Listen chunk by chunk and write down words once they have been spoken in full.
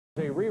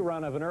A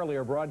rerun of an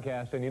earlier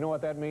broadcast, and you know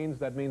what that means?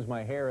 That means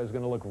my hair is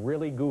going to look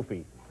really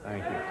goofy.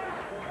 Thank you.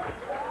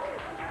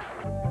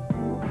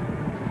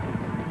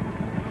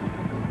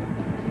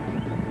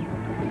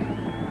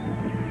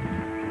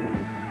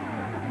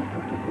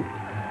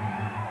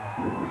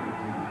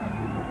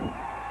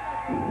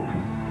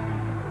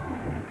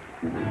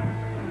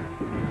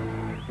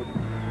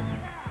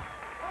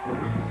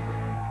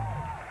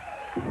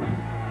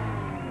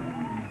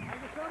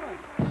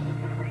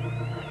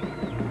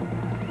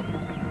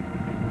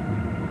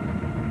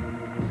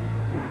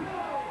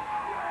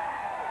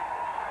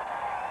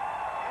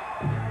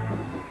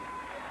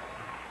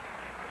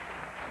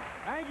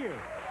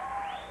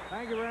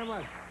 Thank you very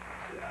much.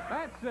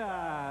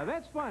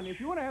 That's fun. If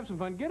you want to have some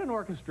fun, get an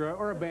orchestra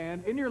or a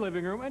band in your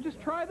living room and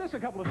just try this a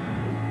couple of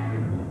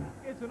times.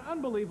 It's an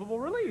unbelievable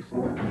release.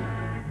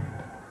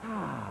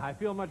 I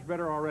feel much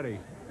better already.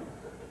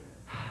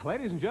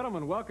 Ladies and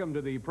gentlemen, welcome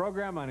to the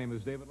program. My name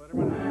is David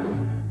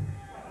Letterman.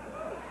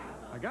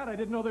 My God, I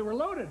didn't know they were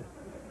loaded.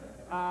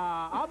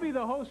 I'll be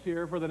the host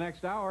here for the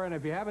next hour, and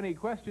if you have any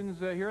questions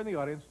here in the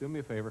audience, do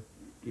me a favor,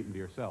 keep them to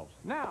yourselves.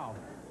 Now,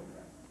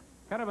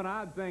 kind of an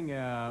odd thing,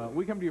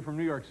 we come to you from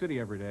New York City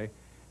every day,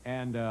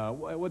 and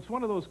what's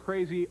one of those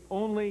crazy,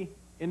 only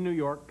in New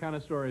York kind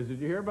of stories. Did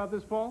you hear about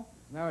this, Paul?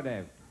 No,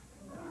 Dave.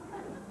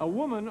 A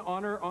woman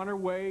on her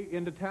way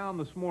into town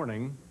this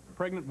morning,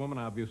 pregnant woman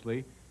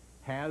obviously,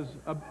 has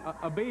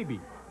a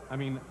baby. I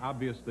mean,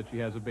 obvious that she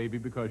has a baby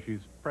because she's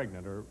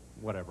pregnant or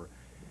whatever.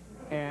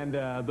 And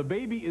the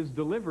baby is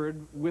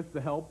delivered with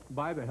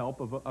by the help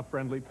of a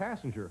friendly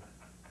passenger.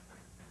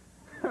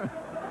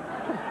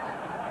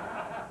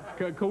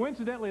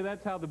 Coincidentally,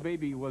 that's how the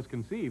baby was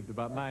conceived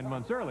about 9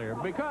 months earlier.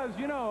 Because,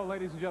 you know,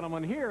 ladies and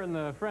gentlemen, here in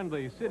the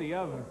friendly city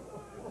of...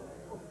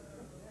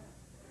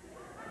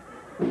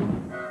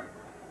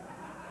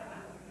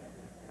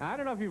 I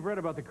don't know if you've read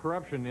about the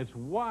corruption. It's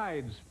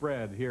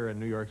widespread here in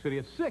New York City.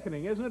 It's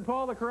sickening, isn't it,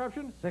 Paul, the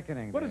corruption?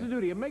 Sickening. What does it do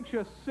to you? It makes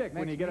you sick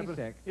when you get up... Makes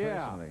me sick,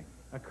 yeah. personally.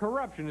 A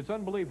corruption, it's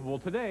unbelievable.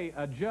 Today,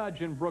 a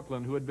judge in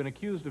Brooklyn who had been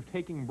accused of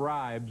taking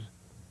bribes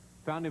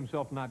found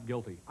himself not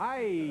guilty.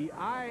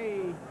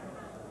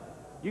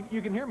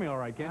 You can hear me all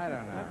right, can't you? I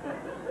don't know.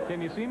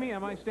 Can you see me?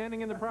 Am I standing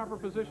in the proper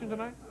position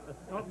tonight?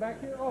 Oh, back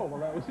here? Oh, well,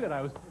 that was it.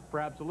 I was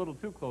perhaps a little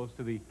too close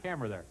to the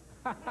camera there.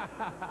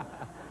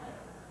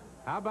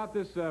 How about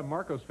this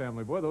Marcos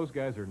family? Boy, those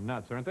guys are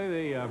nuts, aren't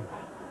they?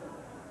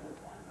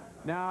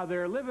 Now,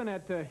 they're living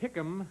at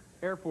Hickam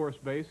Air Force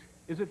Base.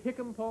 Is it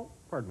Hickam, Paul?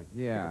 Pardon me.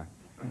 Yeah.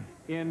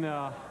 In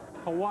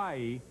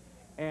Hawaii.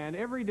 And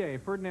every day,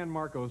 Ferdinand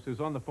Marcos is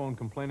on the phone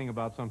complaining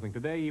about something.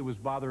 Today, he was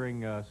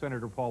bothering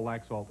Senator Paul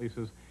Laxalt. He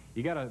says,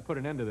 you got to put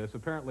an end to this.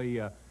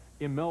 Apparently,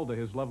 Imelda,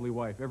 his lovely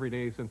wife, every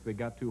day since they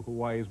got to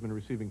Hawaii has been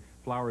receiving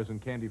flowers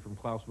and candy from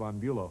Klaus von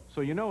Bülow.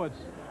 So you know it's...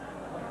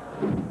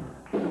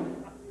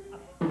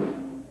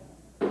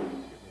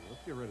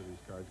 Let's get rid of these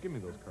cards. Give me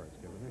those cards,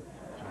 Kevin.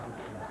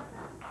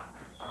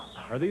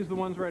 Are these the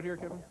ones right here,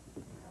 Kevin?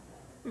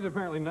 These are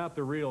apparently not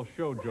the real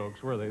show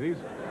jokes, were they? These...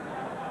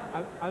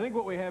 I think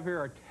what we have here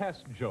are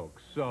test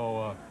jokes,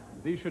 so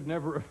these should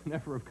never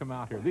have come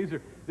out here.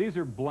 These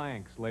are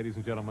blanks, ladies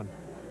and gentlemen.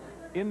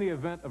 In the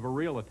event of a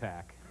real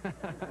attack,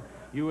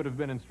 you would have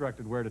been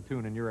instructed where to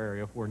tune in your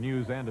area for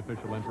news and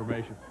official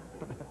information.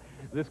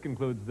 This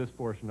concludes this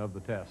portion of the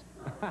test.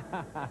 Can't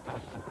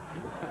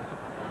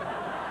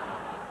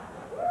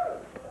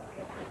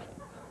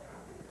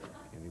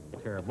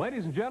even tear up.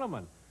 Ladies and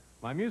gentlemen,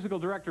 my musical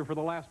director for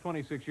the last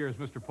 26 years,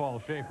 Mr.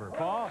 Paul Schaefer.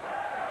 Paul?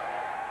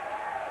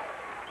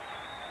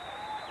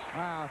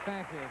 Wow,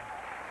 thank you.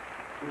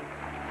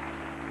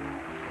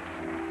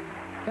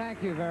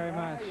 Thank you very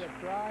much.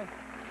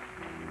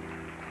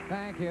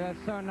 Thank you. That's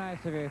so nice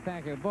of you.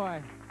 Thank you.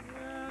 Boy,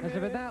 has it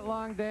been that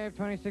long, Dave?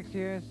 26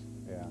 years?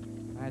 Yeah.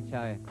 I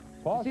tell you.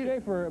 Paul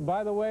Schaefer,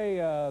 by the way,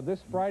 this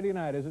Friday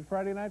night, is it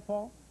Friday night,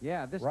 Paul?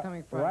 Yeah, this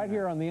coming Friday right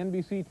here on the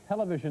NBC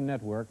television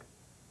network,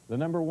 the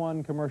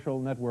 #1 commercial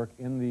network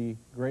in the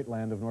great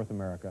land of North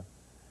America.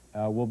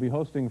 We'll be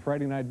hosting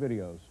Friday night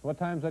videos. What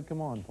time's that come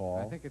on, Paul?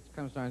 I think it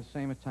comes on the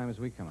same time as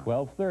we come on.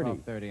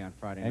 12:30. 12:30 on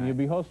Friday night. And you'll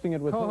be hosting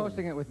it with...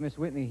 Co-hosting it with Miss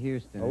Whitney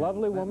Houston. A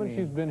lovely woman.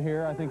 She's been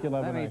here. I think you'll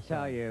have a nice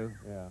time. Let me tell you.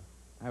 Yeah.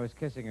 I was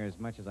kissing her as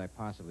much as I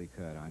possibly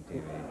could on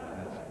TV.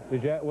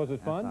 Was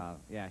it fun?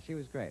 Yeah, she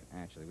was great,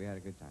 actually. We had a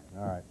good time.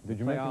 All right. Did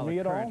you mention me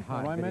at all?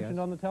 Am I mentioned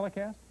on the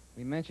telecast?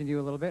 We mentioned you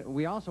a little bit.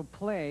 We also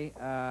play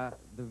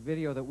the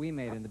video that we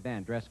made in the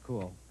band, Dress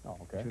Cool. Oh,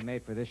 okay. Which we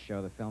made for this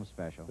show, the film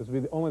special. This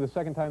will be only the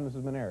second time this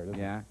has been aired, isn't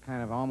it? Yeah,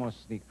 kind of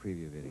almost sneak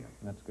preview video.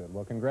 That's good.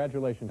 Well,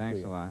 congratulations to you.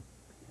 Thanks a lot.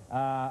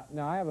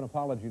 Now, I have an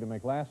apology to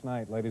make. Last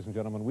night, ladies and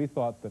gentlemen, we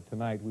thought that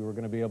tonight we were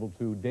going to be able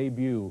to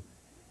debut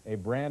a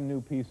brand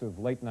new piece of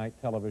late-night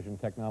television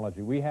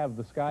technology. We have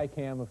the Sky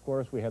Cam, of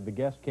course. We had the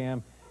guest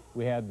cam.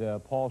 We had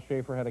Paul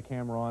Schaefer had a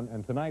camera on.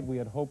 And tonight we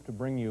had hoped to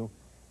bring you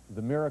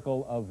the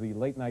miracle of the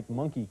late-night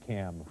monkey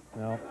cam.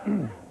 Now,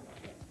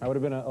 I would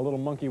have been a little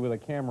monkey with a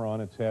camera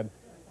on its head.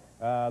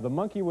 The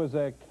monkey was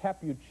a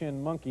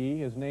capuchin monkey.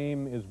 His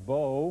name is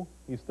Bo.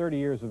 He's 30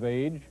 years of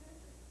age.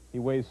 He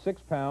weighs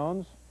 6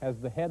 pounds, has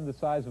the head the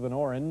size of an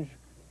orange.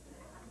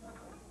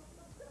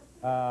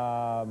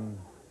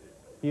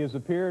 He has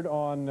appeared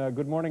on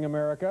Good Morning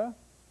America.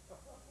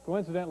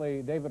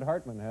 Coincidentally, David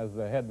Hartman has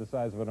the head the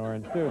size of an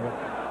orange, too. But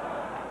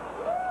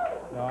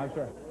no, I'm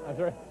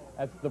sorry.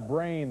 That's the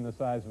brain the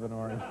size of an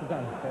orange. His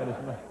head is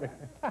much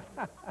bigger.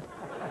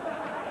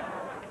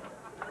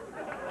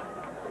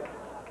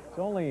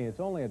 It's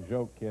only a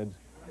joke, kids.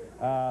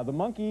 The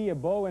monkey,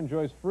 Bo,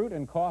 enjoys fruit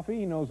and coffee.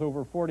 He knows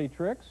over 40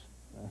 tricks.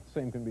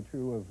 Same can be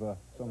true of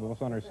some of us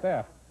on our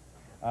staff.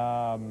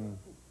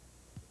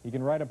 He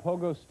can ride a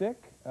pogo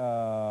stick.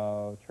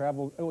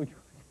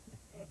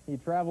 He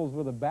travels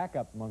with a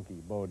backup monkey,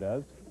 Bo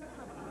does.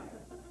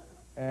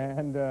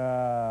 And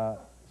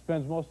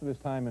spends most of his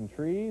time in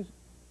trees.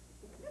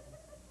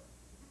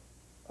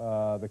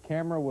 The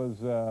camera was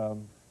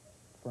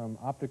from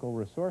Optical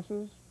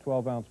Resources,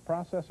 12-ounce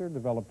processor,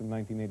 developed in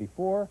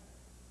 1984,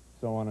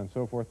 so on and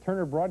so forth.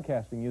 Turner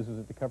Broadcasting uses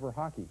it to cover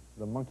hockey,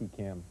 the monkey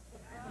cam.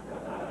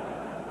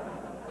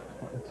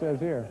 It says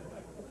here.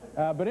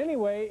 But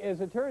anyway, as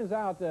it turns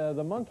out,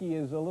 the monkey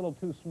is a little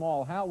too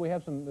small. Hal, we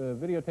have some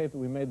videotape that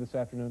we made this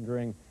afternoon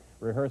during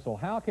rehearsal.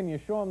 Hal, can you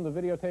show them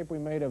the videotape we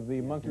made of the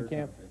monkey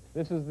cam?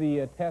 This is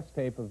the test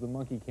tape of the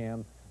monkey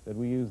cam that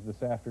we used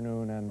this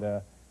afternoon, and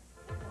no,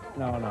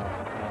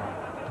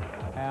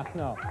 Hal,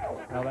 no,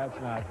 that's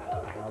not.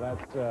 No,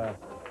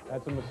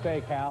 that's a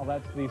mistake, Hal.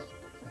 That's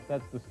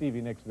the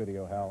Stevie Nicks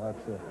video, Hal.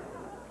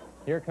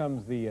 Here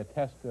comes the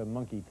test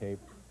monkey tape.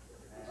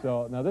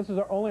 So now this is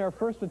only our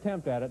first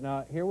attempt at it.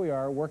 Now here we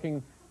are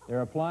working.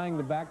 They're applying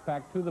the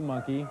backpack to the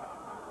monkey,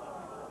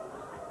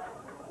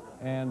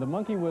 and the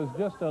monkey was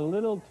just a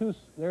little too.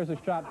 There's a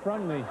shot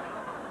from the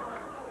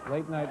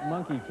late night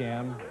monkey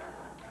cam.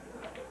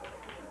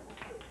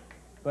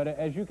 But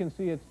as you can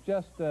see, it's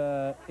just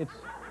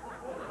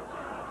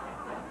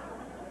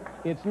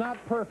it's not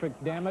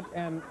perfect, damn it,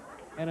 and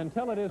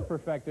until it is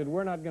perfected,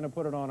 we're not going to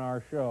put it on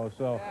our show.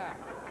 So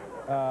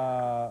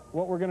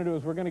what we're going to do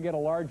is we're going to get a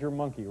larger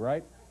monkey,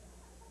 right?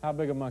 How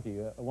big a monkey?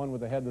 One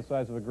with a head the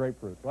size of a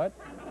grapefruit. What?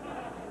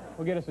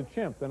 We'll get us a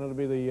chimp, then it'll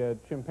be the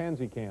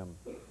chimpanzee cam.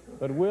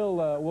 But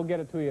we'll get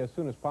it to you as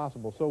soon as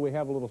possible, so we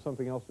have a little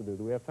something else to do.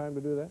 Do we have time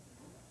to do that?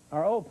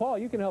 Oh, Paul,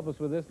 you can help us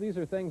with this. These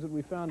are things that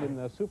we found in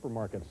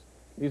supermarkets.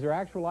 These are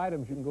actual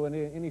items. You can go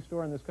into any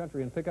store in this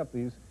country and pick up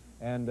these,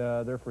 and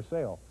they're for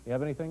sale. You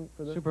have anything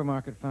for this?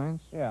 Supermarket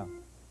finds? Yeah.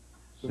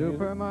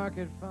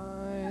 Supermarket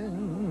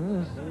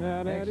finds,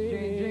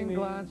 exchanging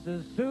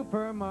glances,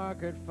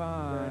 supermarket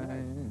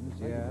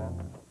finds, yeah.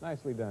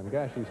 Nicely done.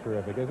 Gosh, he's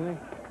terrific, isn't he?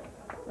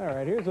 All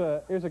right, here's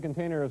a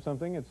container of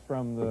something. It's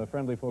from the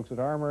friendly folks at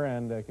Armour,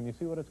 and can you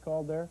see what it's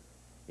called there?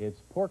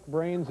 It's pork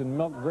brains and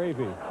milk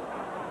gravy.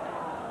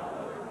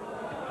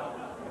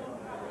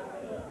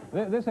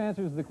 This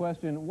answers the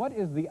question, what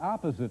is the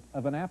opposite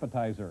of an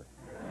appetizer?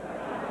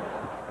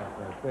 That's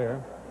right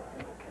there.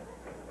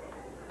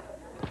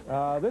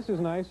 This is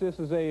nice. This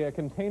is a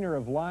container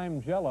of lime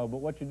jello, but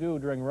what you do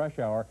during rush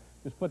hour,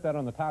 just put that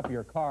on the top of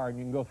your car and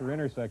you can go through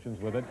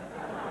intersections with it.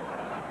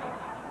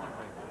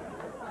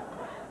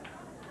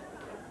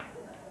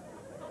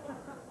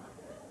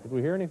 Did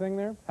we hear anything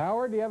there?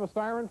 Howard, do you have a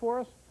siren for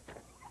us?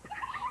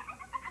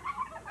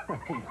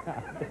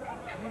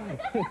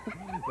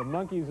 The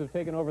monkeys have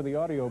taken over the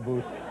audio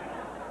booth.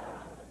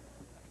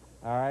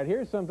 All right,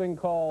 here's something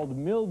called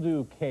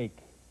mildew cake.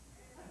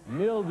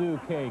 Mildew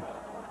cake.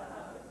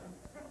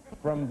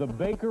 From the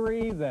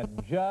bakery that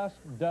just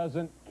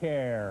doesn't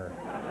care.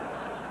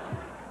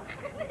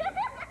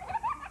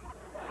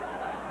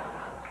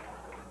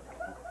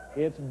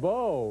 It's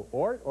Bo,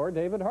 or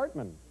David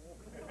Hartman.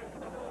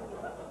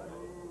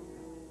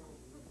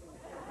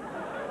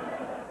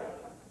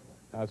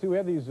 See, we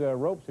have these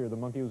ropes here. The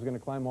monkey was going to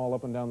climb all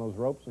up and down those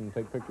ropes and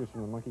take pictures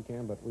from the monkey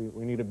cam, but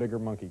we need a bigger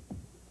monkey.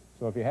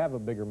 So if you have a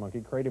bigger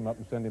monkey, crate him up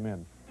and send him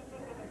in.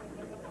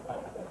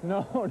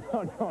 No,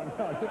 don't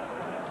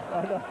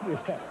do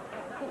that.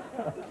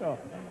 No,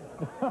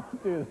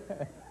 don't do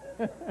that.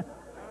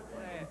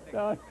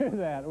 Don't do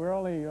that. We're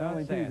only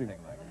teasing. Like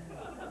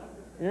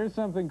Here's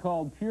something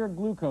called pure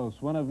glucose,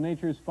 one of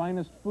nature's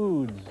finest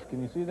foods.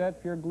 Can you see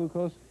that, pure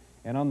glucose?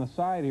 And on the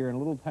side here, in a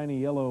little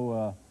tiny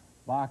yellow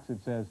box, it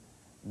says,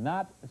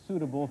 not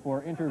suitable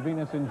for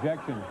intravenous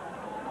injection.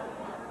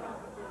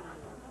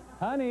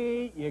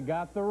 Honey, you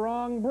got the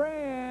wrong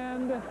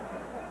brand.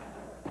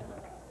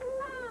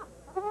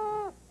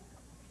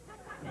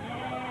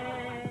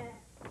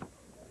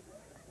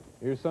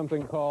 Here's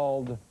something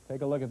called,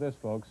 take a look at this,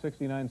 folks,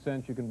 69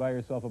 cents, you can buy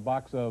yourself a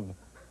box of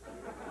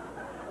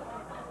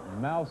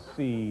mouse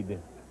seed.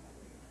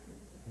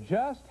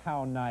 Just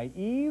how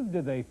naive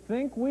do they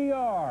think we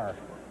are?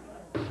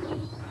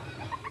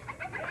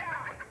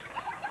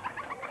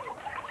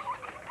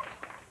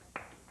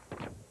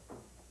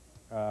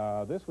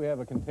 This we have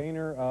a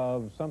container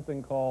of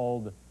something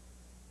called,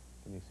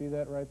 can you see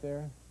that right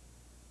there?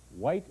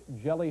 White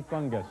jelly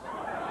fungus.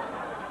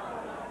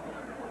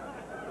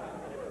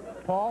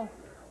 Paul,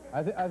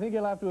 I think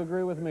you'll have to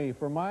agree with me.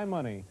 For my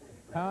money,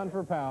 pound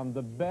for pound,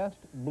 the best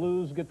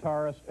blues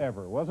guitarist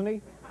ever, wasn't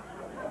he?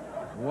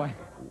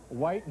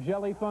 White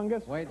jelly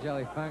fungus? White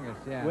jelly fungus,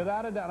 yeah.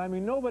 Without a doubt. I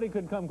mean, nobody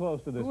could come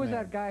close to this Who was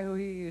man. that guy who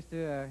he used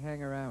to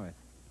hang around with?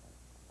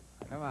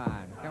 Come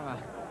on, come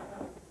on.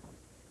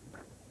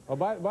 Oh,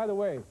 by the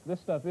way, this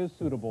stuff is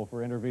suitable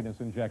for intravenous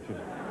injection.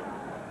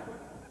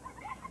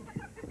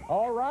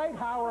 All right,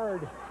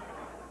 Howard.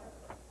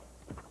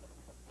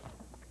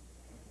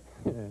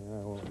 I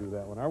won't do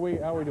that one. How are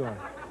we doing?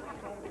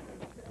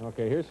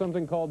 Okay, here's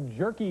something called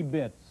jerky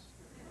bits.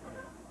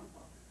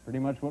 Pretty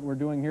much what we're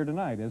doing here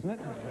tonight, isn't it?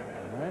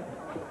 All right.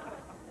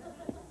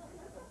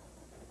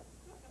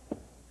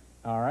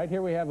 All right,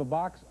 here we have a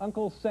box.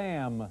 Uncle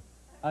Sam,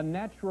 a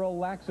natural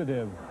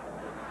laxative.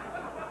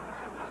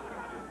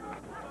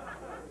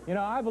 You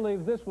know, I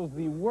believe this was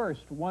the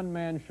worst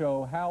one-man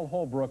show Hal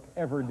Holbrook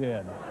ever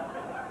did.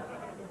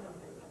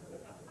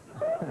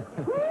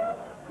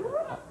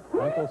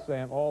 Uncle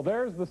Sam. Oh,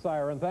 there's the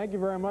siren. Thank you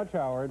very much,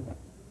 Howard.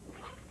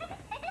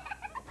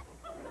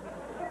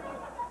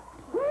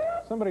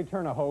 Somebody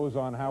turn a hose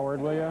on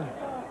Howard, will you?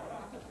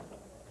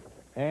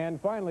 And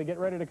finally, get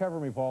ready to cover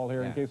me, Paul,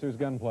 here, in case there's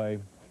gunplay.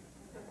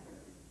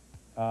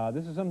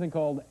 This is something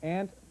called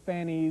Aunt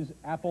Fanny's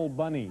Apple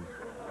Bunny.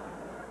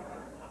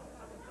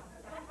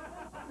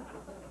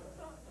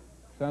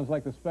 Sounds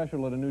like the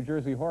special at a New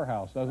Jersey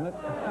whorehouse, doesn't it?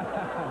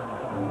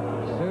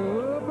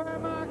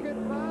 Supermarket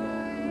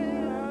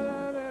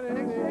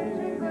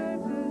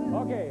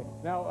Okay,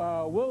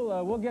 now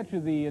we'll get you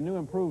the new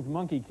improved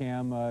monkey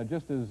cam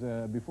just as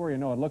before you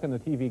know it. Look in the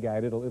TV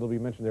guide; it'll be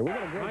mentioned there.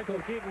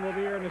 Michael Keaton will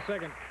be here in a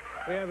second.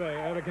 We have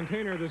a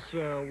container of this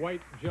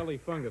white jelly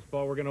fungus,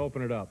 Paul. We're going to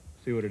open it up,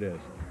 see what it is.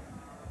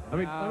 Let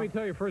me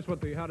tell you first how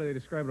do they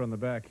describe it on the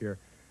back here.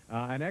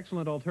 An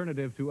excellent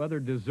alternative to other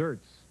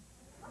desserts.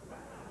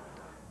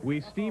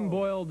 We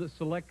steam-boiled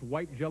select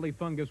white jelly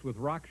fungus with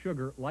rock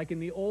sugar, like in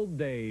the old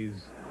days.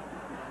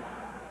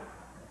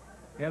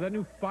 Yeah, that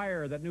new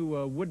fire, that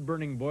new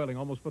wood-burning boiling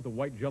almost put the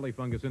white jelly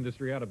fungus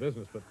industry out of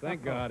business, but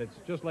thank God it's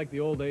just like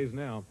the old days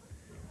now.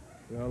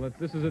 So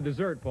this is a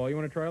dessert, Paul. You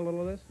want to try a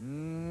little of this?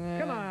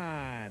 Come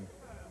on!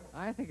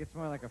 I think it's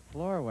more like a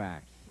floor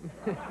wax.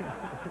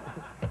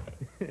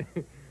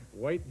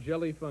 White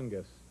jelly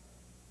fungus.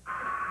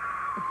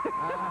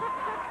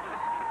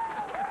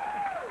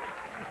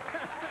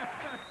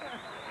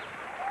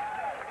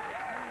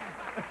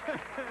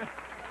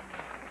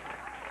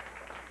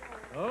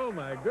 Oh,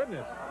 my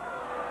goodness.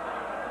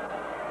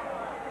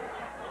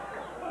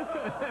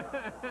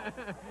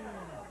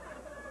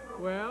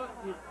 Well,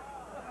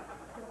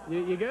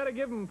 you got to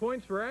give them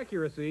points for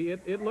accuracy.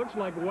 It looks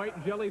like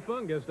white jelly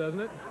fungus, doesn't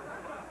it?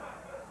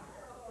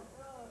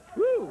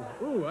 Woo!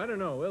 Ooh, I don't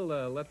know. We'll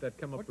let that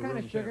come up the room.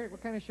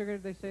 What kind of sugar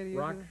did they say to use?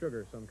 Rock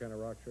sugar, some kind of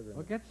rock sugar.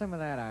 We'll get some of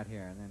that out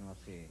here, and then we'll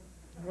see.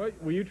 What,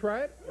 will you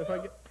try it? If I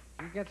get...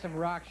 You get some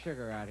rock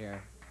sugar out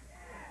here.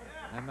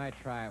 I might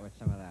try it with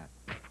some of that.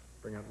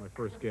 Bring out my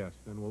first guest,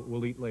 and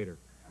we'll eat later.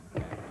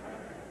 Okay.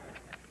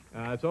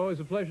 It's always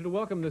a pleasure to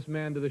welcome this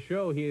man to the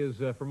show. He is,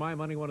 for my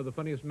money, one of the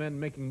funniest men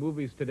making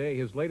movies today.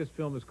 His latest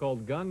film is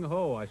called Gung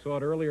Ho. I saw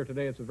it earlier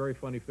today. It's a very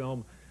funny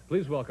film.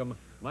 Please welcome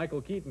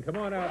Michael Keaton. Come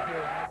on out here,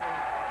 Michael.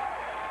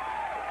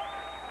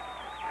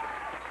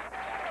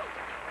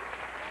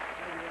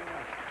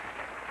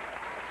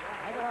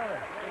 Michael Howard,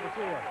 good to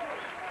see you.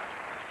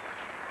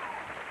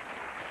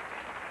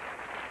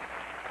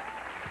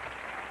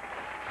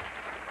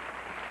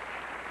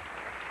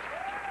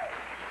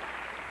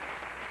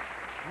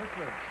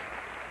 Whistlers.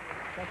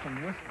 Got some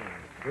whistlers.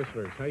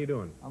 Whistlers, how you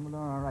doing? I'm doing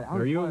all right.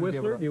 Are you a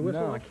whistler? Do you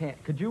whistle? No, I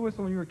can't. Could you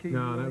whistle when you were a kid?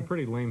 No, no,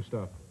 pretty lame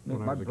stuff. No,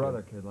 my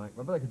brother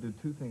could do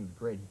two things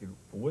great. He could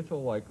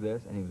whistle like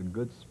this, and he was a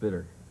good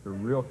spitter. A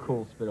real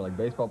cool spitter. Like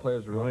baseball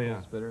players are real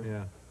cool spitters.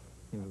 Yeah.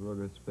 He was a real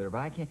good spitter. But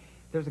I can't.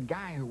 There's a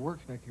guy who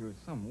works back here with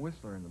some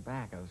whistler in the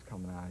back. I was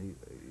coming out. He's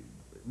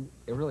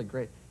really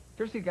great.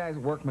 You ever see guys,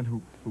 workmen,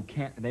 who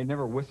can't, they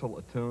never whistle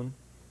a tune?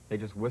 They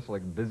just whistle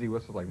like busy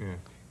whistles, like... Yeah.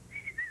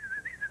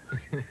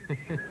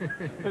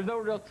 There's no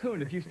real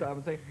tune. If you stop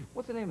and say,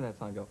 what's the name of that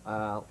song? Go,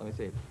 let me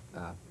see.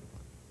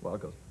 Well,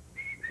 it goes...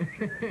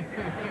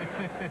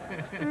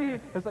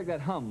 It's like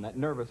that hum, that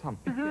nervous hum.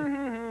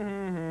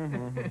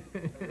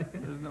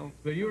 There's no...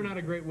 But you were not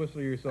a great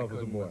whistler yourself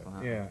as a boy. Whistle,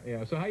 huh? Yeah,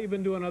 yeah. So how you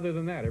been doing other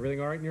than that?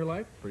 Everything all right in your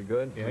life? Pretty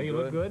good. Yeah, you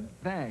look good?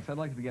 Thanks. I'd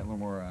like to get a little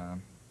more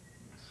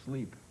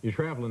sleep. You're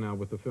traveling now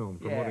with the film,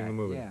 promoting the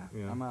movie.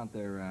 Yeah. I'm out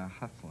there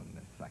hustling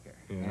this sucker.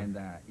 Yeah. And,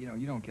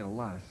 you don't get a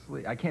lot of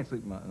sleep. I can't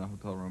sleep in a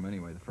hotel room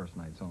anyway the first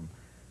night, so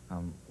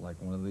I'm like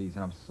one of these.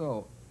 And I'm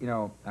so, I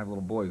have a little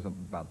boy who's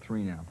about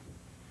 3 now,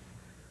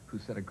 who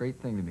said a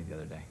great thing to me the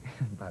other day,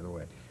 by the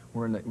way.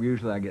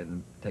 Usually I get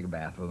and take a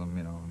bath with him,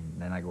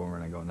 and then I go over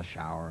and I go in the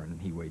shower,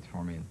 and he waits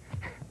for me, and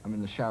I'm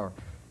in the shower,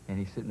 and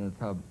he's sitting in the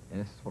tub,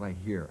 and this is what I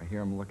hear. I hear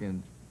him looking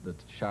in the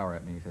shower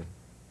at me, and he says,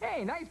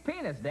 "Hey, nice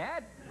penis,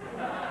 Dad."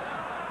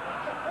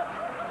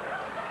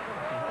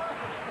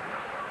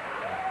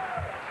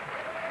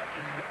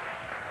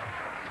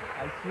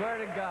 I swear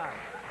to God.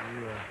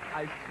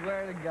 I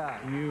swear to God.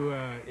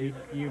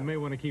 You may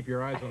want to keep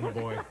your eyes on the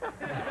boy.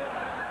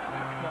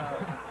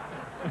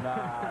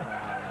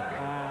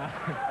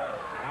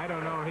 I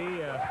don't know.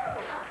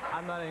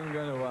 I'm not even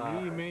going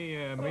to He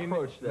may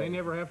approach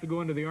never have to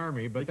go into the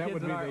Army, but that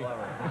would be art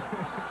lover.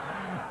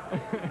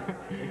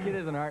 The kid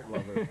is an art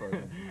lover. For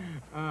him.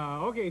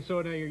 Okay,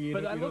 so now you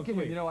But I don't look at him,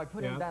 sleep. you know, I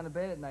put him down to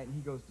bed at night and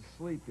he goes to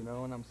sleep, you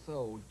know, and I'm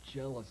so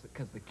jealous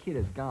because the kid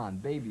is gone.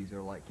 Babies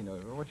are like, you know,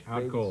 watch your Out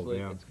baby cold, sleep.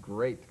 yeah. It's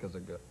great because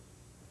they're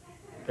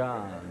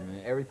gone.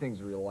 Man.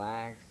 Everything's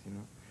relaxed, you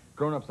know.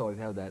 Grown-ups always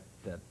have those.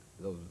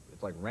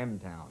 It's like REM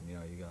town, you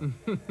know.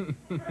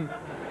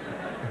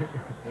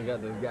 You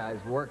got those guys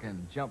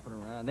working, jumping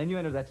around. Then you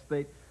enter that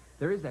state.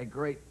 There is that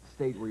great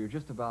state where you're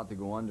just about to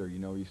go under, you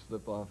know. You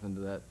slip off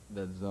into that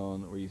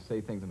zone where you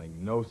say things that make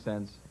no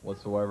sense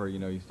whatsoever. You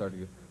know, you start to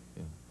go,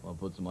 yeah, well,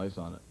 put some ice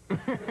on it.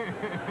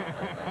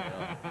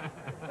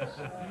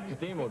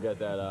 Steam will get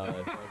that out.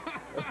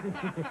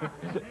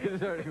 You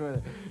start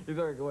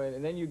going,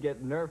 and then you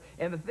get nerve.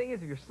 And the thing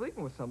is, if you're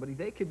sleeping with somebody,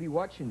 they could be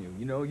watching you.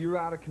 You know, you're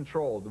out of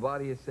control. The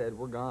body has said,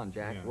 "We're gone,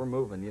 Jack. Yeah. We're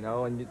moving." You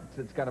know, and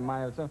it's got a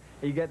mind of its own.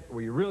 And you get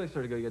where you really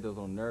start to go. You get those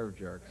little nerve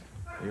jerks.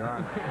 Your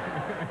arm,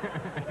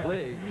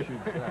 leg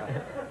shoots out.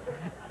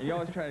 And you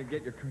always try to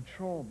get your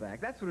control back.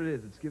 That's what it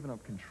is. It's giving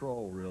up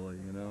control, really.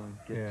 You know,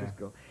 just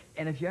go.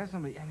 And if you have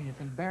somebody, I mean,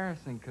 it's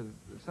embarrassing because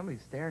if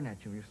somebody's staring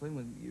at you and you're sleeping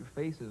with your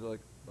face is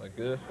like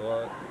this,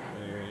 what?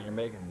 You're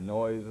making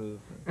noises.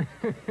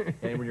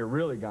 And when you're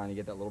really gone, you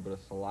get that little bit of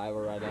saliva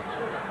right up.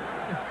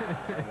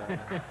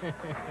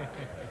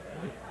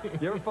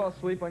 You ever fall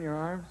asleep on your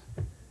arms?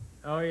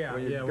 Oh, yeah.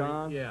 When you're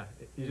gone? Yeah.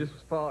 You just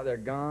fall, they're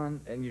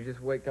gone, and you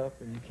just wake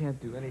up and you can't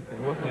do anything.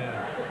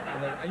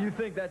 Yeah. And you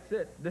think that's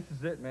it. This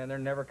is it, man. They're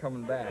never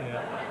coming back.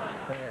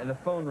 Yeah. And the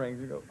phone rings.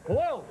 You go,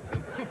 hello.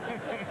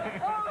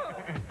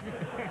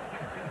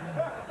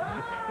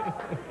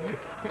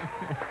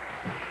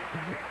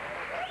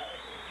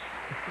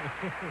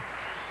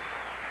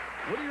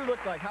 What do you look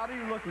like? How do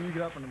you look when you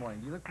get up in the morning?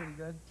 Do you look pretty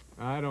good?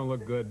 I don't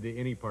look good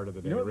any part of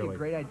the day, You know, it'd really. be a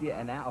great idea,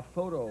 and now a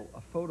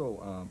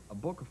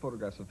book of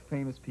photographs of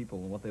famous people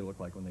and what they look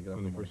like when they get up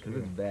in the morning.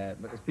 Because it's bad,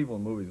 but it's people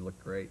in movies look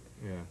great.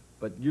 Yeah.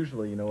 But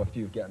usually, you know, if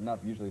you've gotten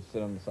up, usually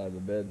sit on the side of the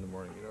bed in the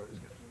morning, you know,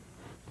 just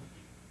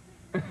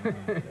and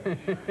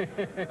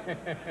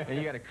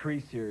you got a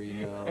crease here,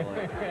 you know,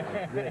 like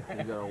this.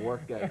 You got to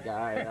work that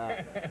guy out.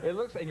 It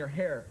looks like your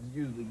hair is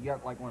usually, you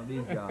got like one of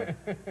these guys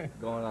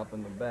going up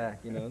in the back,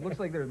 you know. It looks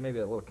like there's maybe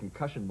a little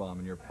concussion bomb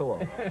in your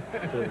pillow.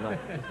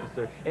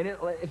 And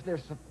if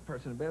there's a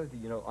person in bed with you,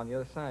 you know, on the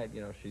other side,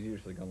 you know, she's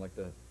usually going like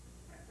this.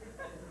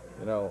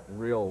 You know,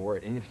 real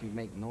worried. And if you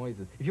make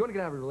noises, if you want to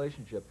get out of a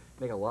relationship,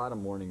 make a lot of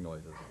morning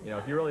noises. You know,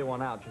 if you really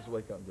want out, just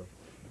wake up and go.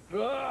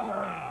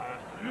 Oh,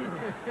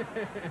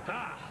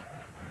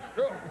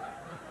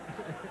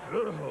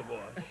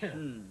 boy.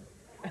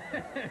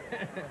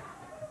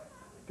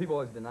 People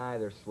always deny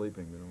they're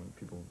sleeping, you know, when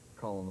people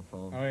call on the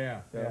phone. Oh,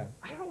 yeah.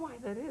 I don't know why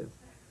that is.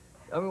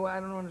 I mean, I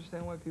don't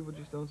understand why people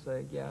just don't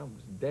say, yeah, I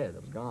was dead, I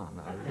was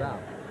gone, I was out.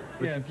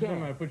 But Yeah, you it's can't.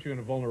 going to put you in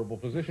a vulnerable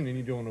position, and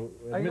you don't want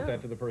to admit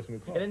that to the person who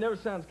called. And it never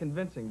sounds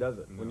convincing, does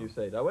it, when you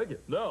say, did I wake you?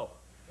 No.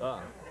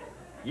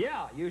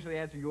 Yeah, usually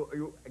answer,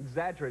 you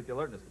exaggerate the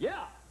alertness.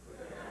 Yeah.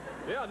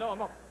 Yeah, no,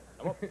 I'm up.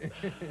 I'm up.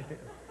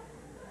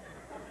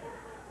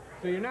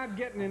 So you're not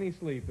getting any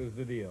sleep is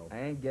the deal. I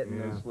ain't getting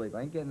no sleep.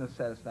 I ain't getting no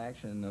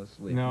satisfaction and no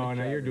sleep. No,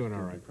 you're doing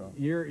all right.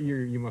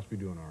 You must be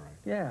doing all right.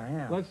 Yeah, I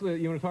am.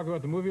 You want to talk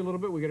about the movie a little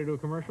bit? We got to do a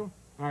commercial.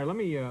 All right, let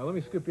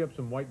me scoop you up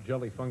some white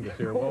jelly fungus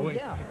here.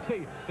 Yeah.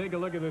 Take a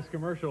look at this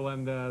commercial,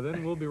 and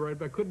then we'll be right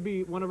back. Could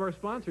be one of our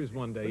sponsors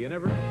one day. You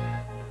never.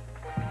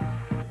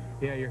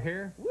 Yeah, your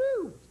hair.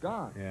 Woo! It's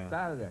gone. Yeah. It's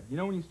out of there. You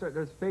know when you start,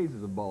 there's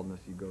phases of baldness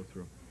you go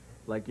through.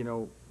 Like, you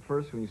know,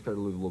 first when you start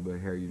to lose a little bit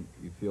of hair, you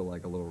feel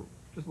like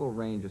just a little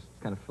rain just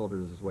kind of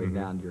filters its way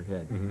down to your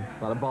head.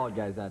 A lot of bald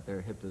guys out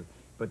there hip to,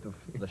 but the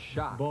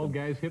shock. Bald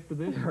guys hip to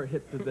this? Are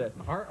hip to this.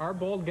 Are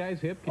bald guys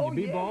hip? Can you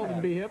be bald and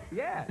be hip?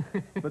 Yeah.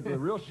 But the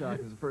real shock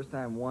is the first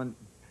time one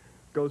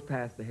goes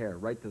past the hair,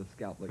 right to the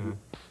scalp, like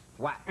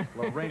whack,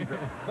 little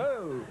raindrop.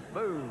 Boom,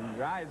 boom,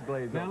 your eyes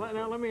glaze over.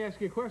 Now let me ask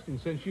you a question.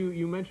 Since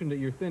you mentioned that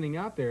you're thinning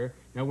out there,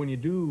 now when you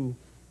do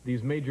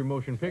these major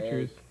motion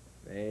pictures,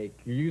 Fake.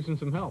 you're using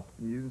some help.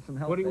 I'm using some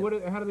help. How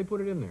do they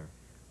put it in there?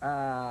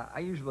 I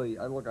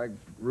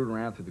root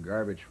around through the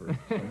garbage for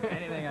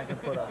anything I can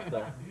put up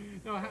there.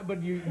 No, but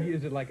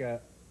is it like a?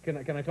 Can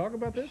I talk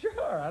about this?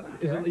 Sure, I don't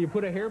care. You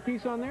put a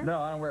hairpiece on there?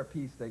 No, I don't wear a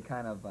piece. They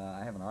kind of,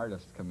 I have an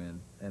artist come in,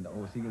 and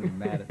is he going to be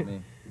mad at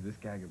me? This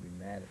guy could be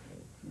mad at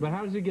me. But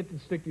how does it get to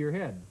stick to your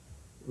head?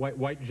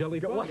 White jelly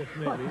fungus,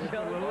 maybe.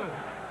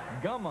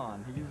 Gum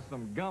on. He uses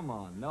some gum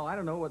on. No, I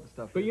don't know what the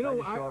stuff is. But you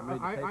know,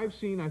 I've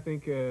seen, I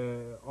think,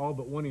 all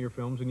but one of your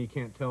films, and you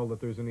can't tell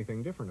that there's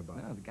anything different about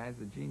it. No, the guy's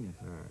a genius.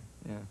 All right.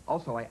 Yeah.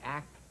 Also, I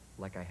act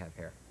like I have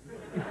hair.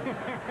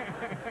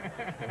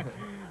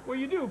 Well,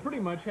 you do pretty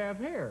much have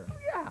hair.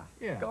 Yeah.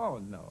 Yeah. Go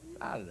no,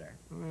 out of there.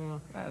 Well,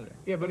 Out of there.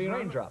 yeah, but you know,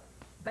 raindrop.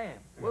 Bam.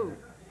 Whoa.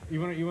 You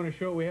want to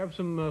show? We have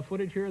some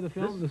footage here of the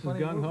film. This is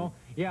Gung Ho.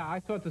 Yeah,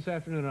 I thought this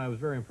afternoon, and I was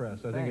very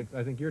impressed. I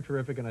think you're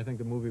terrific, and I think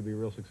the movie will be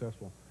real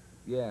successful.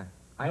 Yeah.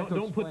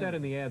 Don't put that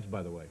in the ads,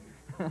 by the way.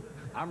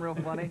 I'm real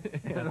funny.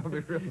 It'll be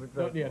real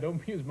successful.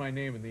 Don't use my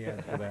name in the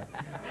ads for that.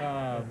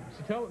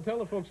 So tell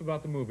the folks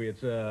about the movie.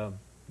 It's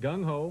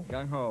Gung Ho.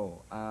 Gung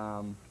Ho.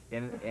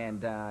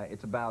 And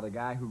it's about a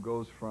guy who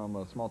goes from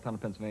a small town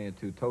of Pennsylvania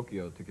to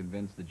Tokyo to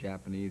convince the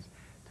Japanese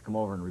to come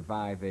over and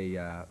revive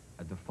a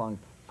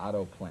defunct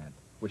auto plant,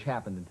 which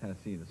happened in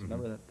Tennessee.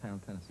 Remember that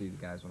town, Tennessee?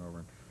 The guys went over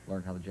and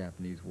learned how the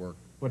Japanese work.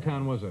 What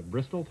town was it?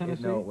 Bristol,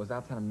 Tennessee? No, it was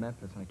outside of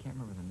Memphis, and I can't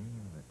remember the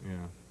name of it.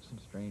 Yeah. Some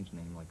strange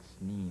name like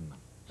Sneem.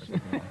 Or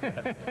something like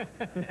that.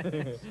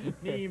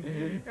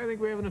 Sneem. I think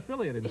we have an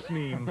affiliate in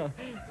Sneem.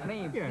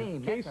 Sneem, yeah,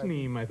 Sneem.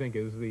 K-Sneem, I think,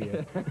 is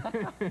the...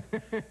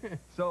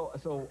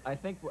 So I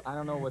think, I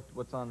don't know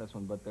what's on this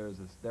one, but there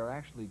are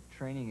actually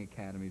training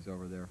academies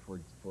over there for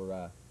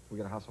we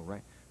got to hustle,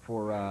 right?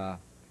 For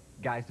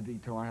guys to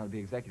learn how to be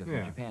executives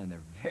in Japan, and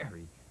they're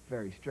very,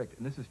 very strict.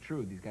 And this is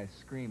true. These guys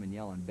scream and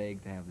yell and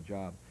beg to have the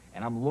job.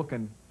 And I'm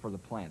looking for the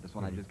plant. This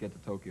one I just get to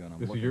Tokyo, and I'm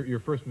looking. This is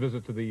your first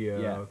visit to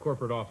the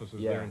corporate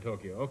offices there in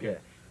Tokyo. Okay.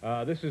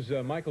 Yeah. This is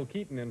Michael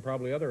Keaton and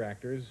probably other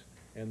actors,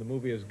 and the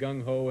movie is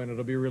Gung Ho, and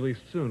it'll be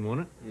released soon, won't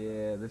it?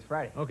 Yeah, this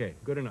Friday. Okay,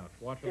 good enough.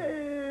 Watch it.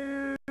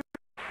 That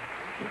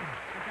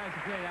guy's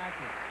a great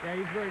actor. Yeah,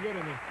 he's very good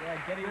in this. Yeah,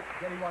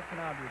 Getty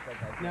Watanabe is that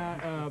guy.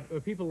 Now,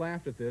 people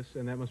laughed at this,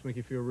 and that must make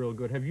you feel real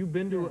good. Have you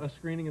been to a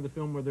screening of the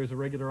film where there's a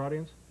regular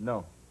audience?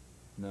 No.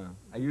 No.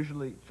 I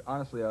usually,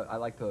 honestly, I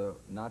like to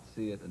not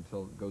see it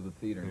until it goes to the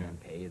theater and then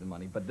pay the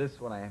money. But this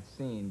one I have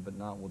seen, but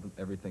not with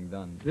everything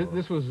done.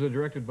 This was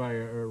directed by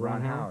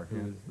Ron Howard.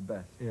 Who is the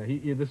best.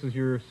 Yeah, this is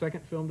your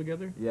second film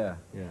together? Yeah.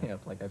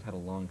 It's like I've had a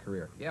long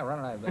career. Yeah, Ron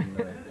and I have been,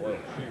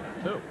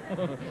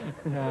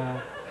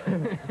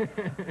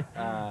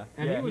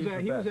 and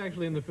he was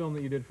actually in the film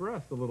that you did for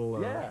us, the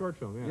little short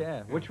film.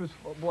 Yeah, which was,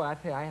 boy, I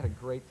tell you, I had a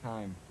great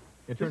time.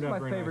 It turned out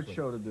very very favorite nicely.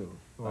 show to do.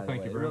 Well,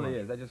 thank you very much. It really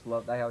is. I just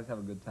love. I always have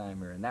a good time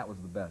here, and that was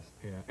the best.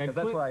 Yeah, and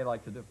that's what I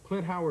like to do.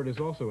 Clint Howard is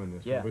also in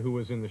this movie, who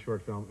was in the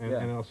short film, and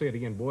I'll say it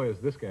again. Boy, is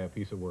this guy a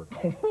piece of work.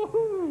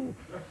 Woo!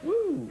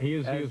 He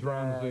is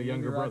Ron's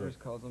younger brother. She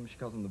calls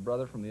him the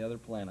brother from the other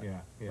planet.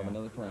 From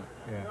another planet.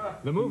 Yeah.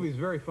 The movie's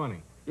very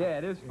funny. Yeah,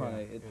 it is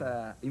funny. It's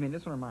you mean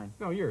this one or mine?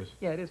 No, yours.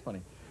 Yeah, it is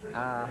funny.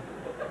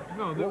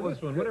 No,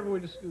 this one. Whatever we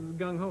just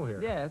Gung Ho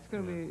here. Yeah, it's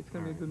gonna be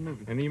a good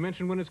movie. And you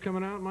mentioned when it's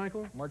coming out,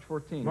 Michael? March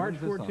 14th. March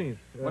 14th.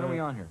 When are we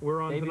on here?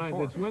 We're on tonight.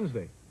 Before. It's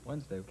Wednesday.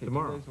 Wednesday. Okay.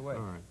 Tomorrow. 2 days away.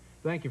 All right.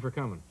 Thank you for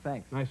coming.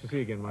 Thanks. Nice to see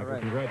you again, Michael.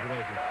 Right.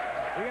 Congratulations.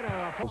 We got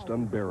a Most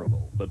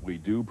unbearable, but we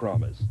do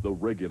promise the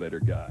regulator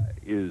guy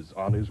is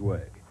on his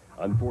way.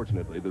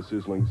 Unfortunately, the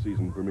sizzling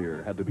season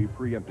premiere had to be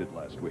preempted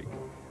last week,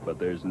 but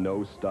there's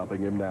no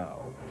stopping him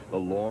now. The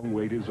long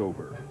wait is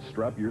over.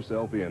 Strap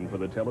yourself in for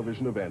the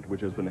television event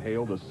which has been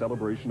hailed a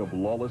celebration of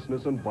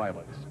lawlessness and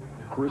violence.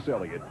 Chris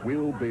Elliott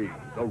will be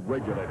the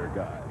regulator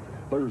guy,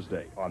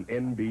 Thursday on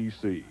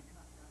NBC.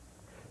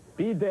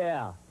 Be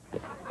there. The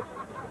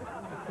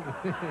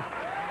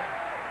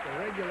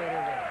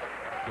regulator guy.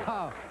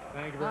 Oh.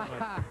 Thank you very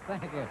much.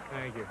 Thank you.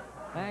 Thank you.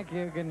 Thank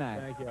you. Good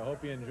night. Thank you. I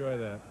hope you enjoy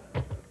that.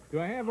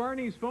 Do I have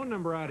Arnie's phone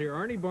number out here?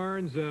 Arnie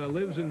Barnes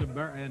lives in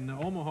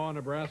Omaha,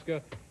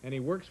 Nebraska, and he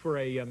works for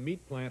a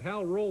meat plant.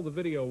 Hal, roll the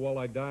video while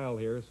I dial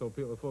here so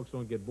folks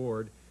don't get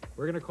bored.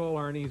 We're going to call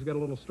Arnie. He's got a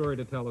little story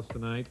to tell us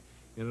tonight,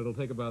 and it'll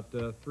take about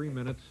 3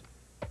 minutes.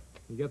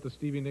 You got the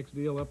Stevie Nicks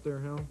deal up there,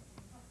 Hal?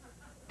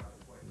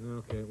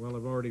 Okay, well,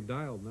 I've already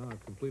dialed now.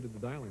 I've completed the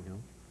dialing, Hal.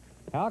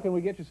 Hal, can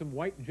we get you some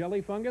white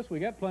jelly fungus? We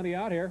got plenty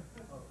out here.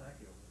 Oh, thank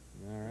you.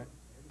 All right.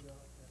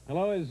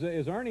 Hello,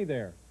 is Arnie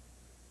there?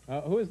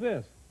 Who is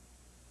this?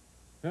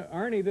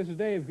 Arnie, this is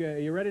Dave.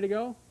 You ready to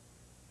go?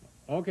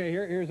 Okay,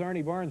 here's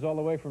Arnie Barnes all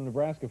the way from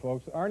Nebraska,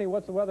 folks. Arnie,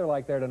 what's the weather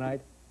like there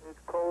tonight? It's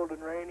cold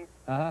and rainy.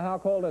 How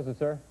cold is it,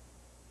 sir?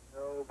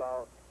 Oh,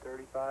 about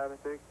 35, I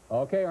think.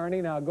 Okay,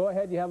 Arnie, now go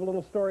ahead. You have a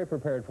little story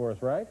prepared for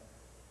us, right?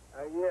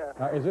 Yeah.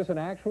 Is this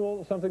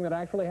something that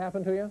actually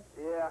happened to you?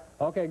 Yeah.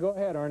 Okay, go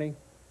ahead, Arnie.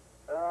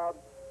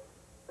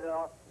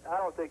 I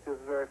don't think this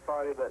is very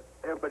funny, but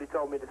everybody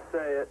told me to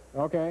say it.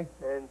 Okay.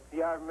 And,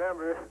 yeah, I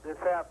remember this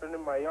happened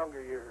in my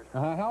younger years.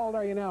 How old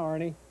are you now,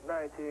 Arnie?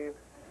 19.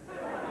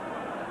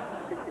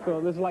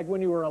 So this is like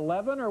when you were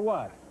 11 or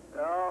what?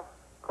 Oh,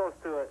 close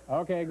to it.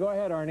 Okay, go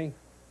ahead, Arnie.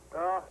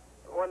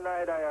 One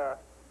night I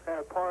had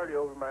a party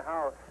over my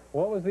house.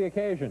 What was the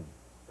occasion?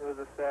 It was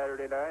a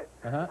Saturday night.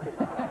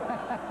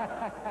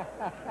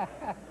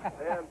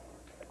 And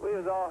we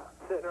was all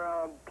sitting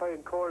around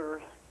playing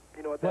quarters.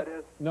 You know what that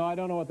is? No, I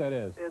don't know what that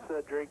is. It's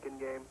a drinking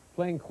game.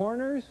 Playing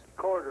corners?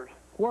 Quarters.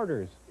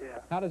 Quarters? Yeah.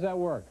 How does that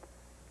work?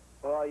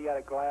 Well, you got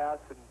a glass,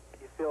 and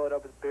you fill it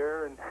up with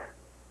beer, and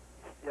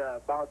you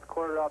bounce a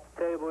quarter off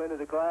the table into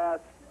the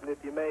glass, and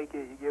if you make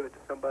it, you give it to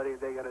somebody,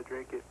 and they got to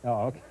drink it.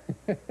 Oh, okay.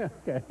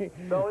 Okay.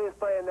 So we was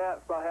playing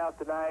that for about half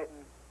the night,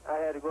 and I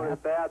had to go to the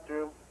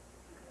bathroom.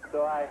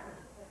 So I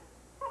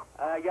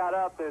got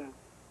up, and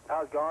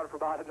I was gone for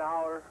about an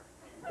hour,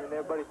 and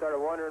everybody started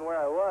wondering where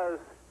I was.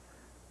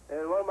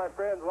 And one of my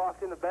friends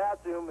walked in the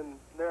bathroom, and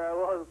there I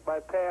was, with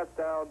my pants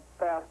down,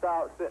 passed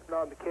out, sitting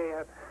on the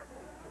can.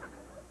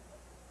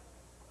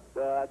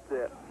 That's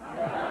it.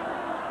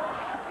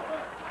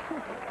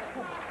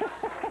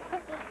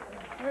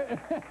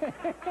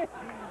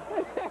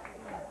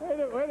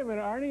 Wait a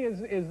minute, Arnie,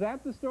 is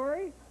that the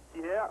story?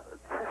 Yeah,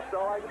 that's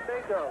all I can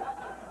think of.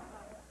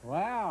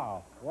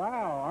 Wow,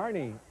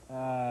 Arnie,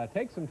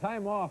 take some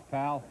time off,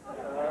 pal. All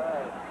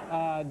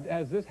right.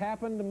 Has this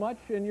happened much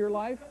in your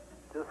life?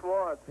 Just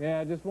once.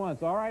 Yeah, just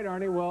once. All right,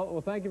 Arnie,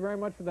 well, thank you very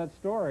much for that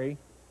story.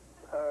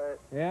 All right.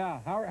 Yeah,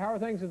 how are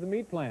things at the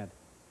meat plant?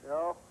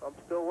 No, I'm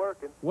still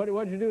working.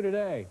 What'd you do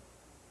today?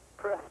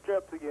 Press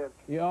strips again.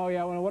 Oh,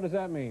 yeah, well, what does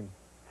that mean?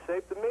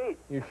 Shape the meat.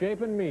 You're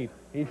shaping meat.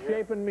 He's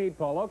shaping meat,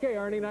 Paul. Okay,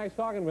 Arnie, nice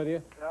talking with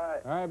you. All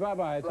right. All right,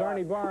 bye-bye. It's Bye.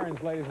 Arnie Barnes,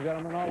 ladies and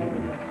gentlemen, all over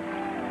the place.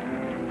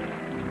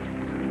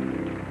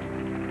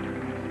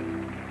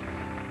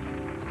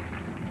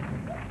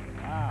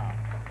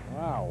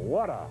 Wow,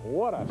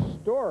 what a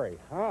story.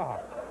 Ah.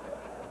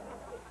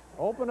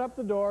 Open up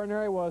the door, and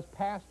there he was,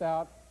 passed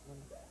out.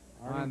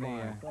 On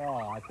the,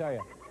 Oh, I tell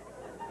you,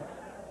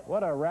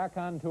 what a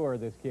raconteur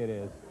this kid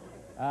is.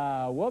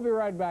 We'll be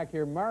right back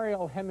here.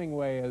 Mariel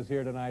Hemingway is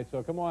here tonight,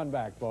 so come on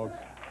back, folks.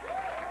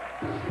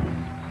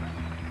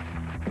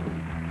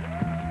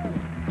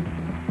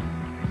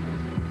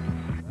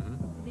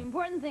 The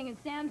important thing is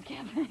Sam's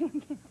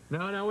camping.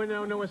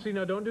 No, see,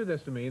 no, don't do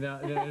this to me. Now,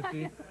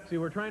 see,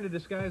 we're trying to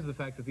disguise the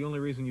fact that the only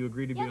reason you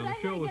agreed to be Yeah, on but the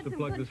I show gotta was get to some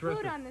plug good this food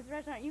restaurant. on this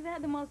restaurant. You've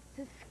had the most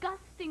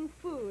disgusting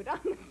food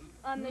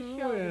on the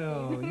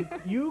show. Well,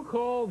 you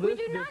call this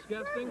we do not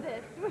disgusting? serve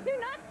this. We do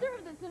not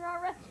serve this in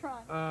our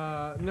restaurant.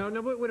 No,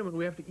 wait a minute.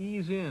 We have to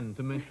ease in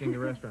to mentioning the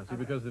restaurant. See,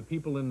 because the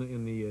people in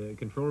the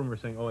control room are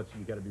saying, oh,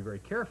 you got to be very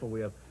careful.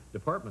 We have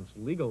departments,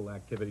 legal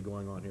activity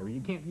going on here.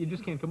 You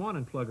just can't come on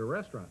and plug a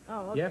restaurant.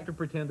 Oh, okay. You have to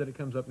pretend that it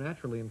comes up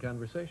naturally in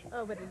conversation.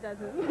 Oh, but it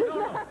doesn't.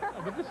 No,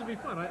 but this will be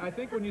fun. I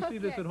think when you see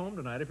this at home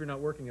tonight, if you're not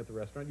working at the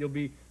restaurant, you'll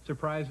be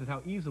surprised at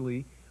how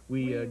easily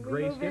we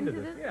graced move into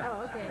into this. this? Yeah.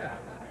 Oh, okay. Yeah.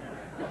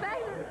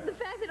 The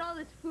fact that all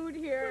this food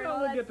here and all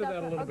We'll that get to stuff.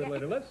 that a little bit Okay.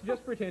 later. Let's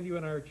just pretend you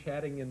and I are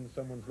chatting in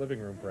someone's living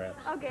room, perhaps.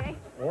 Okay.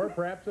 Or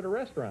perhaps at a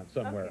restaurant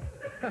somewhere.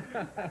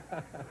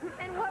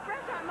 And what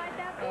restaurant might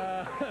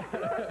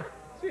that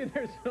be? See,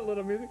 there's a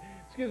little music.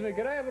 Excuse me,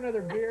 could I have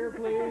another beer,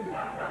 please?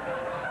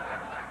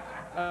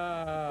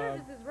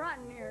 Service is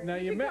rotten here. Now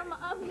you should met. come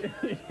up.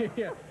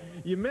 Yeah,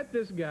 you met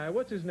this guy.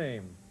 What's his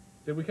name?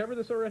 Did we cover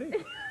this already?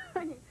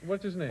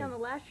 What's his On name? the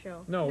last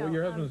show. No,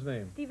 your husband's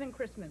name. Stephen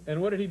Christman. And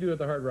what did he do at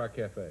the Hard Rock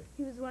Cafe?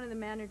 He was one of the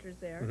managers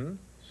there. Mm-hmm.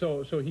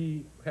 So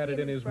he had He it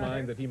in and his his brother.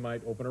 mind that he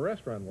might open a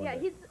restaurant one Yeah,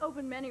 day. he's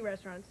opened many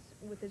restaurants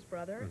with his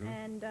brother,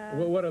 and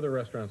What other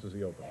restaurants has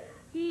he opened?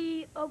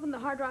 he opened the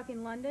Hard Rock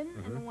in London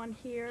and the one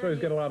here. So he's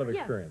got a lot of Yeah.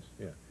 experience.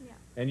 Yeah. Yeah.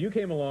 And you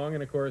came along,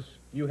 and of course,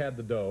 you had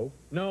the dough.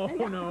 No.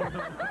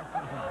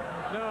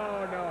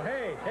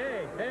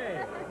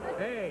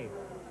 Hey.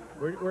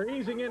 We're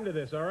easing into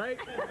this, all right?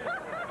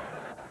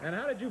 And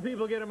how did you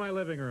people get in my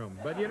living room?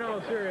 But you know,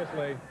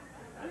 seriously.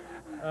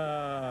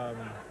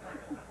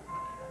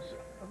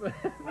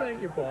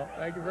 Thank you, Paul.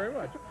 Thank you very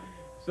much.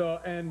 So,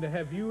 and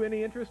have you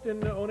any interest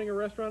in owning a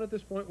restaurant at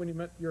this point when you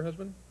met your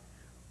husband?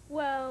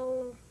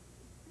 Well,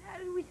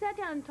 we sat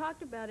down and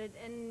talked about it,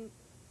 and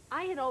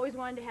I had always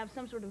wanted to have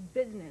some sort of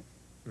business.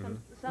 Something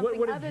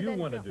What other did you than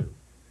want to film. do?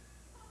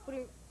 What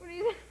do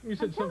you You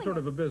said some sort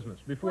of a business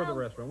before the Well,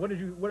 restaurant. What did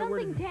you? Where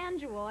something did you?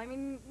 tangible. I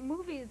mean,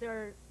 movies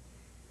are,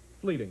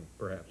 Fleeting,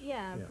 perhaps.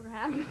 yeah.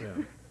 Perhaps.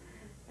 Yeah.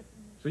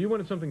 So you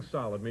wanted something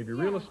solid, maybe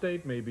real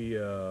estate, maybe.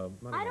 I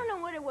don't know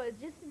what it was,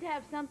 just to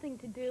have something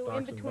to do Stocks in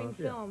and between bonds,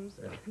 yeah. films.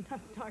 Yeah. Not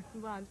stocks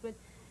and bonds, but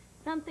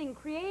something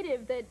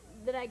creative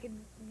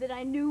that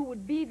I knew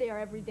would be there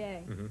every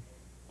day.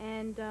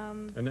 And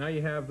And now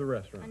you have the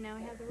restaurant. now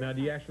I have the Now, restaurant.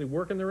 do you actually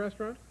work in the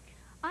restaurant?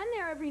 I'm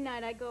there every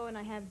night. I go and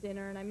I have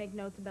dinner and I make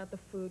notes about the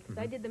food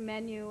because I did the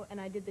menu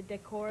and I did the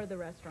decor of the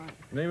restaurant.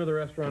 The name of the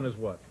restaurant is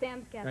what?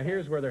 Sam's Cafe. Now,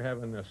 here's where they're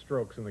having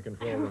strokes in the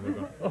control room. They're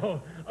going,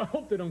 oh, I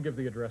hope they don't give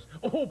the address.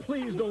 Oh,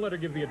 please don't let her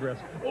give the address.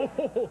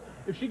 Oh,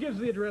 if she gives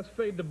the address,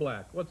 fade to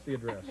black. What's the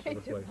address of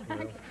the place? You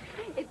know?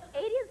 It's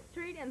 80th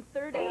Street and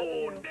 3rd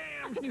Avenue.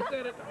 Damn, she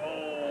said it.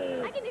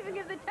 Oh. I can even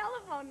give the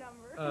telephone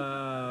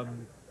number.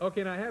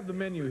 Okay, now I have the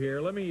menu here.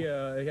 Let me, you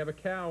have a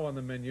cow on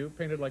the menu,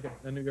 painted like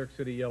a New York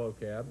City yellow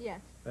cab. Yes.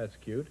 That's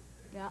cute.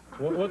 Yeah.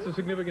 What's the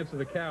significance of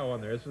the cow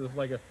on there? Is this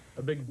like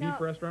a big beef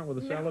restaurant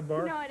with a salad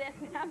bar? No, it has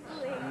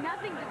absolutely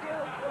nothing to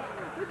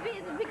do with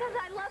beef. It's because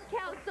I love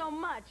cows so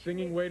much.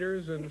 Singing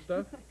waiters and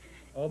stuff?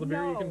 All the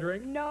beer you can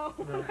drink? No.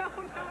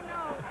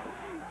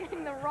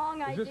 Getting the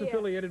wrong idea. Is this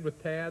affiliated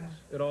with Tad's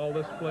at all,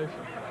 this place?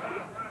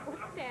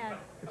 What's that?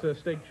 It's a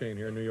steak chain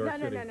here in New York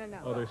No, City. no.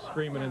 Oh, they're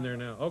screaming in there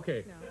now.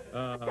 Okay.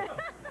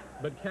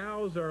 But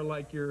cows are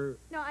like your...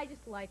 No, I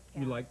just like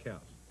cows. You like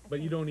cows.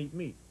 But you don't eat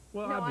meat.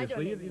 Well, No, I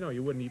obviously, don't eat you know,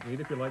 you wouldn't eat meat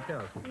if you like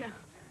cows. No.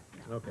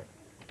 Okay.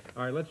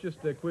 All right, let's just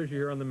quiz you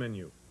here on the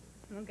menu.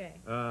 Okay.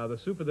 The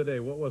soup of the day,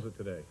 what was it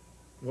today?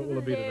 What Soup will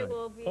of it the be day tonight?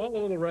 will be All a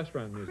little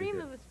restaurant music Cream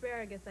here. of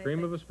asparagus, I Cream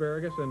think. of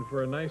asparagus, and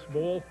for a nice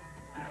bowl...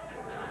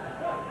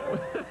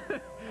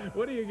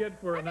 What do you get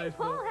for a nice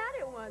Paul bowl? had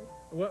it once.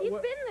 What- He's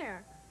what- been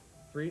there.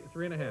 Three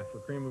and a half for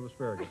cream of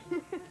asparagus.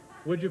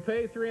 Would you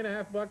pay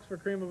 $3.50 for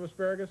cream of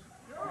asparagus?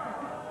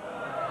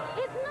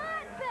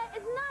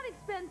 It's not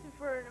expensive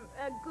for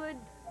a good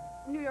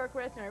New York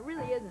restaurant. It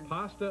really isn't.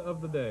 Pasta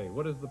of the day.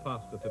 What is the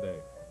pasta today?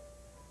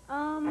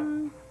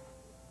 I'm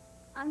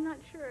not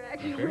sure,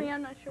 actually. Okay.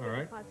 I'm not sure All what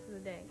right. the pasta of the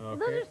day. Okay.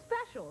 Those are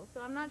special,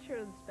 so I'm not sure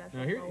of the special.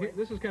 Now, here,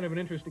 this is kind of an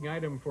interesting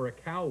item for a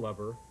cow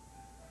lover.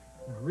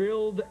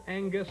 Grilled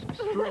Angus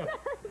strip.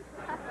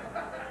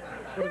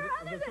 What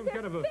is it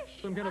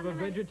some kind of a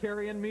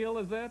vegetarian meal,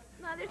 is that?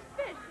 No, there's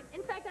fish.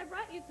 In fact, I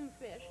brought you some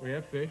fish. We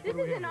have fish. This What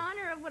do we is in have?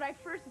 honor of what I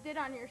first did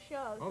on your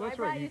show. Oh, so that's I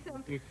brought right. you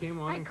some. You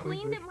came on I and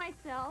cleaned it. it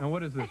myself. Now,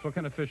 what is this? What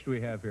kind of fish do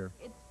we have here?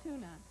 It's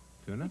tuna.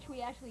 Tuna? Which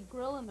we actually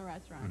grill in the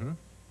restaurant.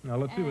 Mm-hmm. Now,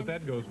 let's see what And-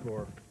 that goes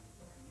for.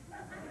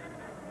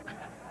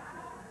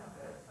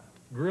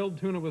 Grilled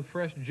tuna with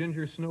fresh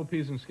ginger, snow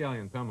peas, and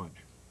scallions. How much?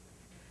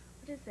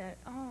 What is that?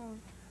 Oh,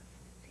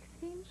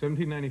 16?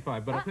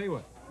 $17.95. But I'll tell you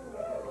what.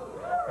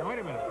 Now, wait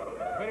a minute.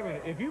 Wait a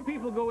minute. If you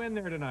people go in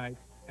there tonight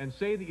and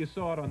say that you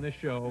saw it on this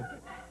show,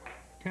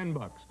 $10.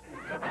 All right?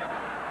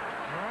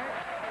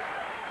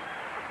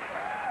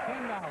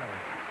 $10.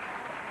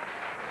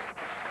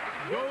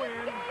 You Go just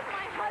in. gave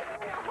my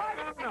husband a heart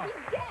attack. No. He's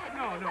dead.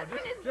 No, My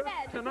husband is just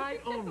dead.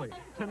 tonight only.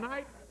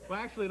 Tonight, well,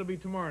 actually, it'll be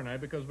tomorrow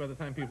night because by the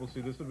time people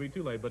see this, it'll be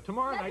too late. But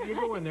tomorrow night, you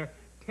go in there,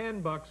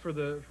 $10 for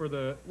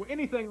the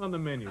anything on the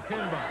menu,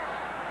 $10.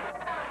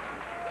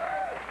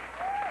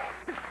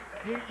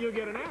 You'll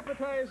get an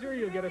appetizer,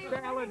 you'll get a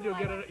salad,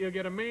 you'll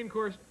get a main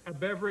course, a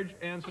beverage,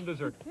 and some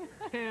dessert.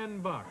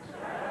 $10.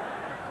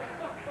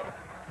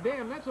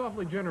 Damn, that's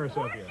awfully generous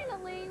of you.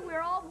 Fortunately,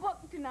 we're all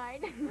booked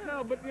tonight.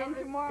 No, but you know, And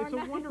tomorrow it's a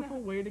night.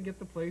 wonderful way to get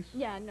the place.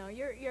 Yeah, no,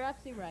 you're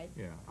absolutely right.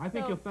 Yeah, I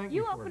think So you'll thank me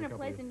you for it open in a couple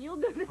place of and you'll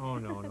do this. Oh,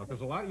 no.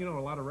 There's a lot, a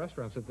lot of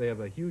restaurants that they have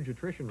a huge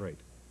attrition rate,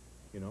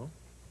 you know?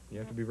 You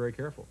have to be very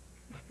careful.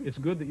 It's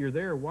good that you're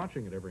there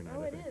watching it every night,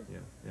 Oh, I it think. is.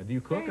 Yeah. Do you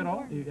cook Very at all?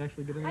 Do important. you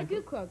actually get in I there?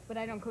 do cook, but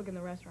I don't cook in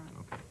the restaurant.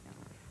 Okay. No.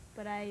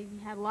 But I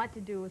had a lot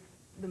to do with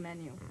the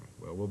menu.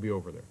 Well, we'll be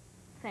over there.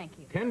 Thank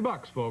you. $10,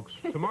 folks,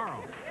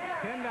 tomorrow.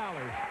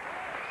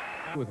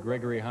 $10. With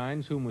Gregory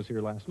Hines, whom was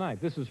here last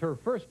night. This is her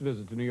first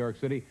visit to New York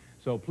City,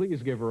 so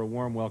please give her a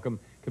warm welcome,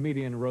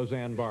 comedian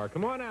Roseanne Barr.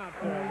 Come on out.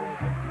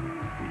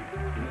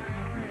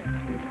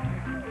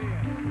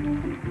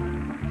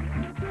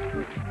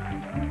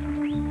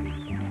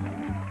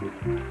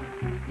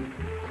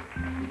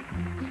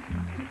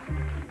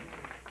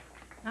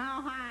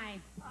 Oh, hi.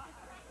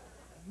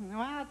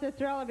 Well, it's a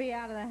thrill to be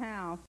out of the house.